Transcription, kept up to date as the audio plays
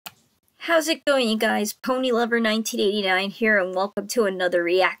How's it going, you guys? Ponylover1989 here, and welcome to another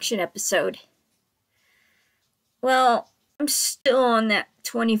reaction episode. Well, I'm still on that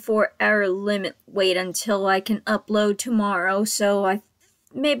 24-hour limit wait until I can upload tomorrow, so I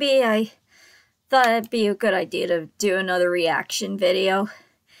thought it'd be a good idea to do another reaction video.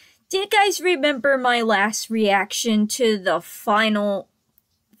 Do you guys remember my last reaction to the final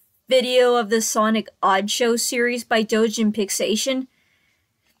video of the Sonic Oddshow series by Dojin Pixation?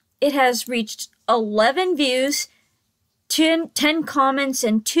 It has reached 11 views, 10 comments,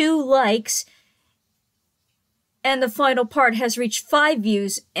 and 2 likes. And the final part has reached 5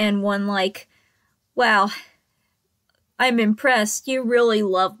 views and 1 like. Wow. I'm impressed. You really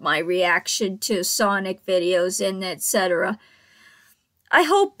love my reaction to Sonic videos and etc. I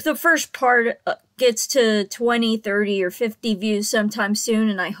hope the first part gets to 20, 30, or 50 views sometime soon.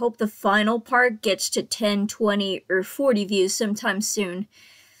 And I hope the final part gets to 10, 20, or 40 views sometime soon.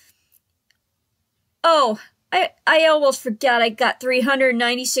 Oh, I almost forgot I got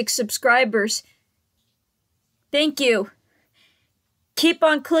 396 subscribers. Thank you. Keep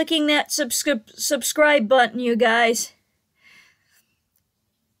on clicking that subscribe button, you guys.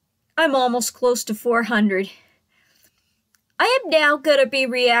 I'm almost close to 400. I am now going to be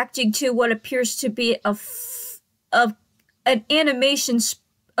reacting to what appears to be a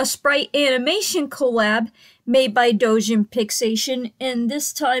Sprite animation collab made by Dojin Pixation, and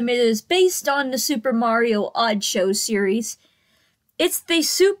this time it is based on the Super Mario Oddshow series. It's the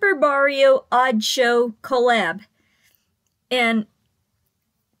Super Mario Oddshow collab, and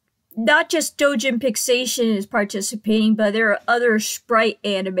not just Dojin Pixation is participating, but there are other Sprite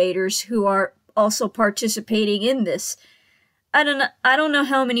animators who are also participating in this. I don't know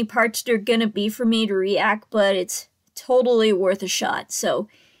how many parts there are gonna be for me to react, but it's totally worth a shot. So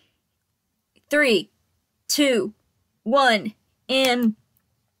 3, 2, 1, and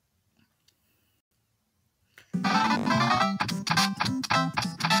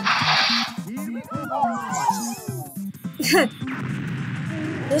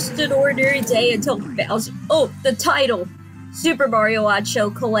just an ordinary day until Bowser. Oh, the title, Super Mario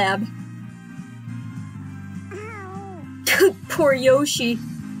Oddshow collab. Poor Yoshi.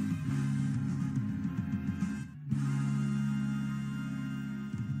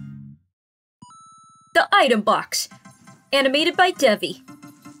 The item box, animated by Devi.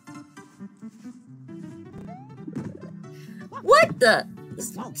 What the?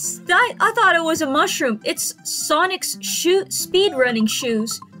 I thought it was a mushroom. It's Sonic's speedrunning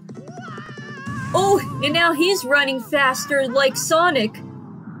shoes. Oh, and now he's running faster like Sonic.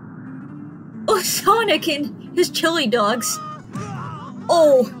 Oh, Sonic and his chili dogs.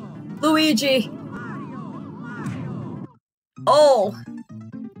 Oh, Luigi. Oh.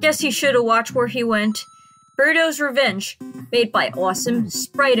 Guess he should have watched where he went. Birdo's Revenge, made by awesome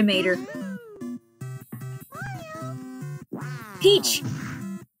Sprite-imator. Peach.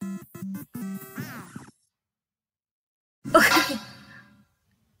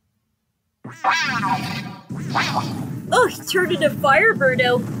 Oh, he turned into Fire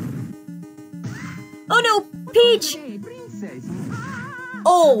Birdo. Oh no, Peach!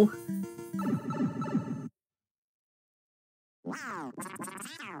 Oh.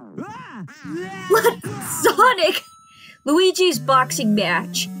 What? Sonic! Luigi's boxing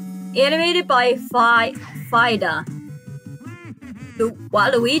match, animated by Fida.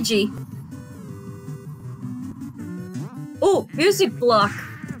 Waluigi. Oh, music block.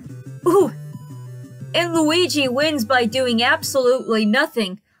 Ooh. And Luigi wins by doing absolutely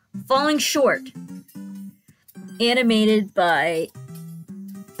nothing, falling short. Animated by...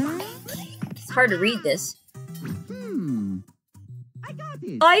 It's hard to read this.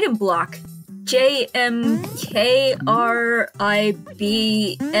 Item block. JMKRIBS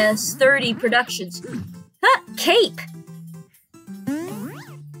 30 Productions. Huh, cape.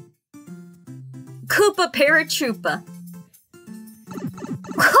 Koopa Paratroopa.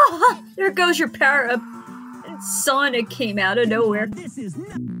 There goes your power-up. Sonic came out of nowhere.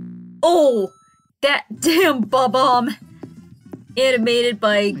 Oh, that damn Bob-omb. Animated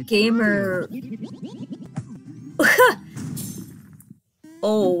by Gamer...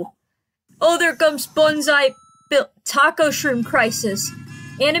 Oh. Oh, there comes Bonsai Taco Shroom Crisis.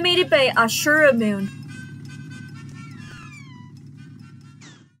 Animated by Ashura Moon.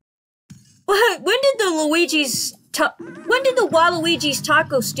 When did the Waluigi's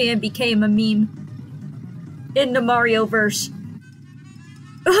taco stand became a meme in the Mario verse?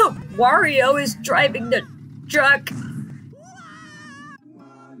 Oh, Wario is driving the truck.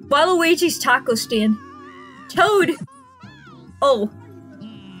 Waluigi's taco stand. Toad. Oh.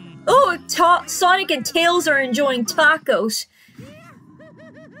 Oh, Sonic and Tails are enjoying tacos.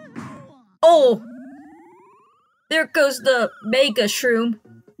 Oh! There goes the Mega Shroom.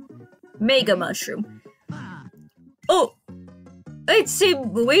 Mega Mushroom. Oh! It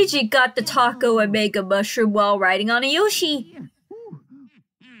seemed Luigi got the taco and Mega Mushroom while riding on a Yoshi.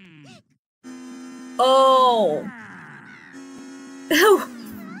 Oh!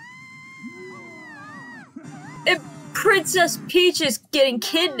 And Princess Peach is getting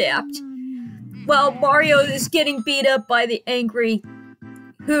kidnapped, while Mario is getting beat up by the angry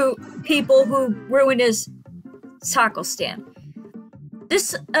people who ruined his taco stand.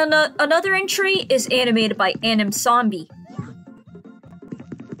 This another entry is animated by Anim Zombie.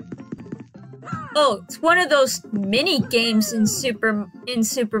 Oh, it's one of those mini games in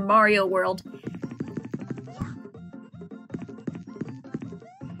Super Mario World.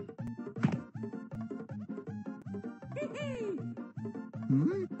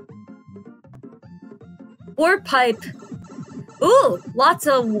 Warp pipe. Ooh, lots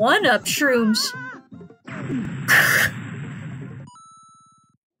of one-up shrooms.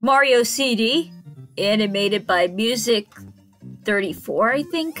 Mario CD, animated by Music 34, I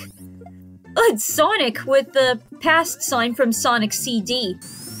think. Oh, it's Sonic with the past sign from Sonic CD.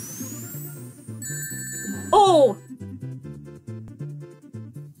 Oh!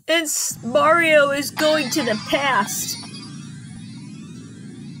 And Mario is going to the past.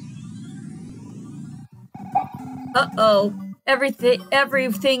 Uh-oh.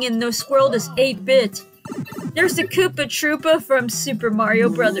 Everything in this world is 8-bit. There's the Koopa Troopa from Super Mario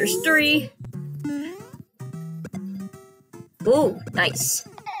Bros. 3. Ooh, nice.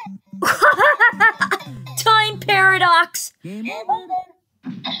 Time paradox! It's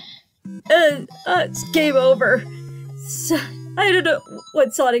game over. So, I don't know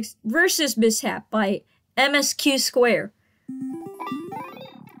what Sonic's Versus Mishap by MSQ Square.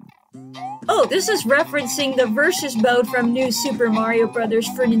 Oh, this is referencing the Versus mode from New Super Mario Bros.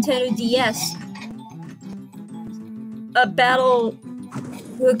 For Nintendo DS. A battle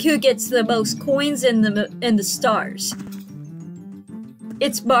who gets the most coins and the stars.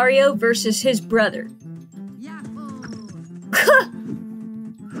 It's Mario versus his brother.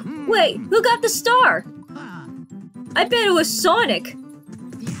 Wait, who got the star? I bet it was Sonic.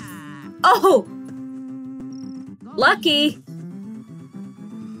 Oh! Lucky!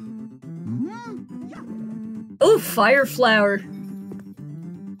 Oh, Fire Flower.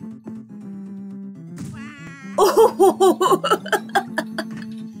 Oh!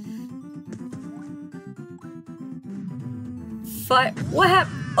 What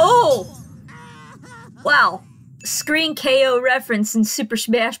happened? Oh! Wow. Screen KO reference in Super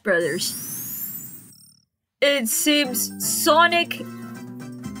Smash Bros. It seems Sonic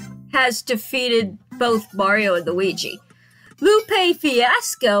has defeated both Mario and Luigi. Lupe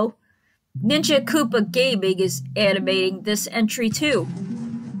Fiasco, Ninja Koopa Gaming, is animating this entry too.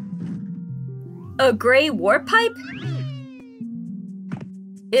 A gray warp pipe?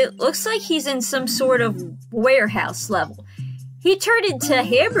 It looks like he's in some sort of warehouse level. He turned into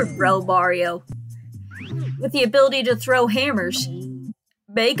Hammer Bro Mario with the ability to throw hammers.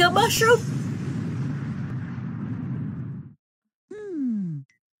 Mega Mushroom?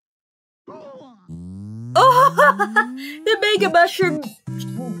 Oh! The Mega Mushroom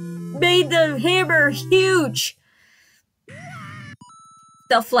made the hammer huge!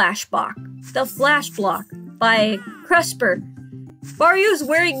 The Flash Block by Crusper. Mario's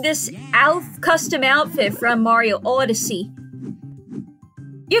wearing this custom outfit from Mario Odyssey.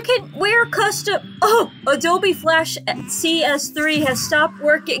 You can wear custom... Oh! Adobe Flash CS3 has stopped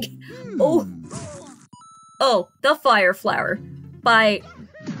working. Oh. Oh, The Fire Flower by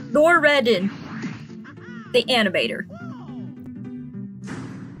Norredin, the animator.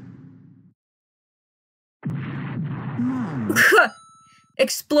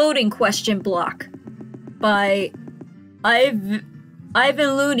 Exploding Question Block by Ivalunium.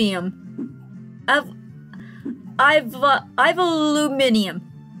 Ivaluminium.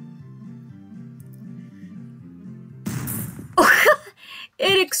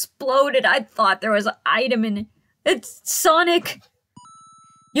 It exploded. I thought there was an item in it. It's Sonic.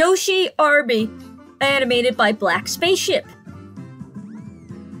 Yoshi Arby, animated by Black Spaceship.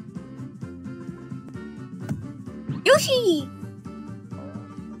 Yoshi!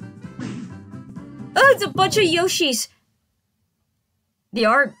 Oh, it's a bunch of Yoshis.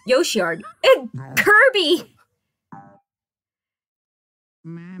 The Yoshi art. And Kirby!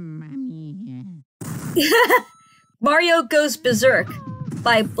 Mario Goes Berserk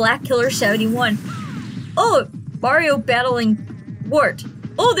by Black Killer 71. Oh, Mario battling Wart.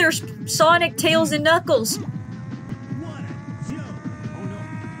 Oh, there's Sonic, Tails, and Knuckles.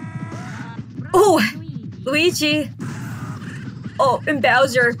 Oh, Luigi. Oh, and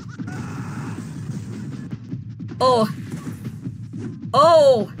Bowser. Oh.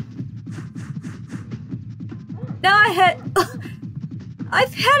 Oh. Now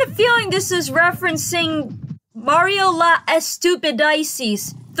I've had a feeling this is referencing Mario La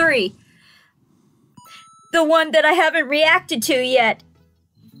Estupidices 3. The one that I haven't reacted to yet.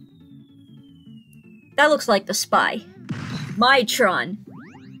 That looks like the spy. Mytron.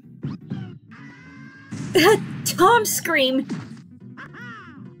 Tom Scream.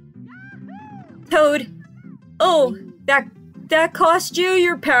 Toad. Oh, that cost you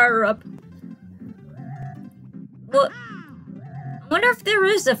your power-up. Well, I wonder if there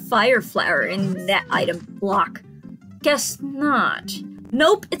is a fire flower in that item block. Guess not.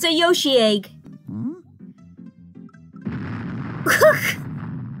 Nope, it's a Yoshi egg.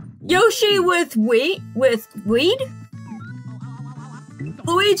 Yoshi with weed?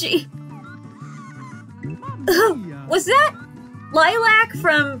 Luigi. Was that Lilac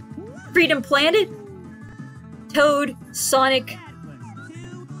from Freedom Planet? Toad, Sonic.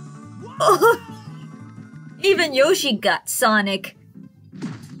 Oh, even Yoshi got Sonic.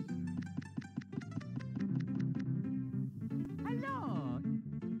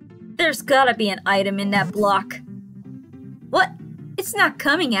 There's gotta be an item in that block. What? It's not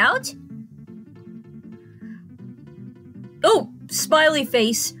coming out? Oh, smiley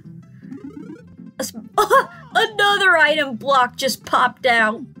face. Another item block just popped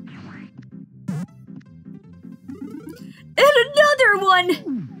out. And another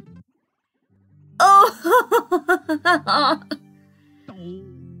one! Oh!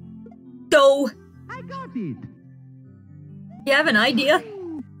 Go! I got it! You have an idea?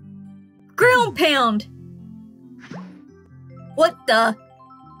 Ground pound! What the?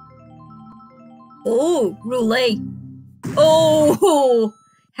 Oh, roulette. Oh!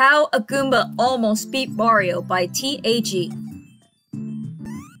 How a Goomba Almost Beat Mario by TAG.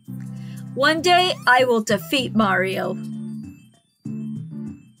 One day I will defeat Mario.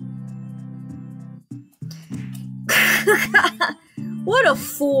 What a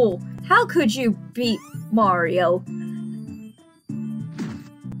fool! How could you beat Mario?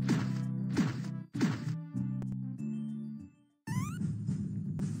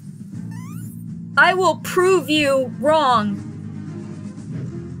 I will prove you wrong.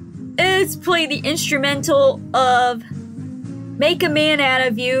 Let's play the instrumental of Make a Man Out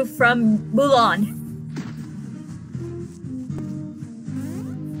of You from Mulan.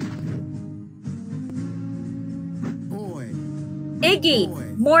 Boy. Iggy,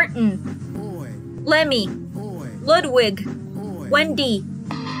 Boy. Morton, Boy. Lemmy, Boy. Ludwig, Boy. Wendy.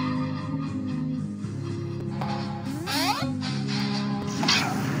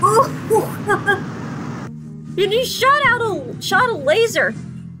 And he shot a laser.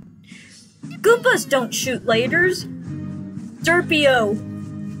 Goombas don't shoot lasers. Derpio.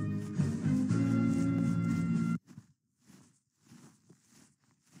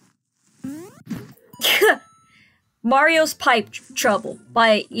 Mario's Pipe Trouble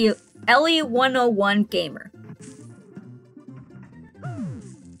by Ellie101 Gamer.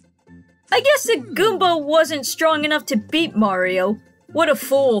 I guess the Goomba wasn't strong enough to beat Mario. What a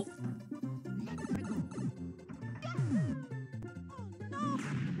fool.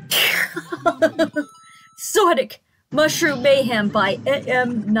 Sonic Mushroom Mayhem by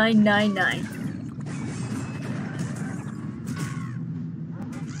AM999.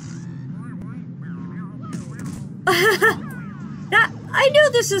 I know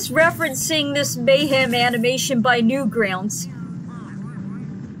this is referencing this Mayhem animation by Newgrounds.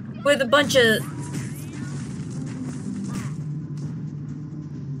 With a bunch of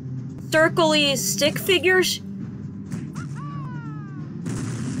circly stick figures.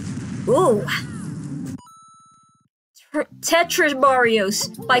 Ooh. Tetris Marios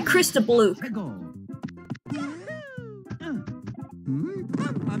by Krista Blue.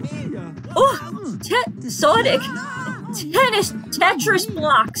 Oh, Sonic. Tennis Tetris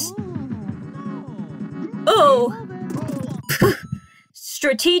blocks. Oh.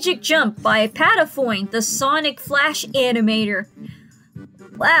 Strategic Jump by Patafoin, the Sonic Flash animator.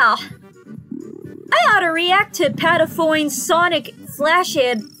 Wow. I ought to react to Patafoin's Sonic Flash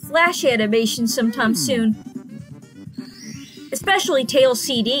animation sometime soon. Especially Tails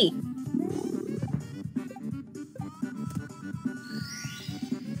CD.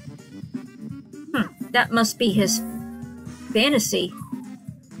 That must be his fantasy.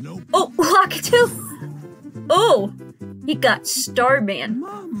 Nope. Oh, Lakitu! Oh, he got Starman.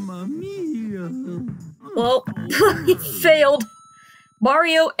 Mamma mia! Well, he failed.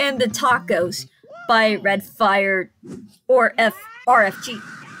 Mario and the Tacos by Red Fire or RFG.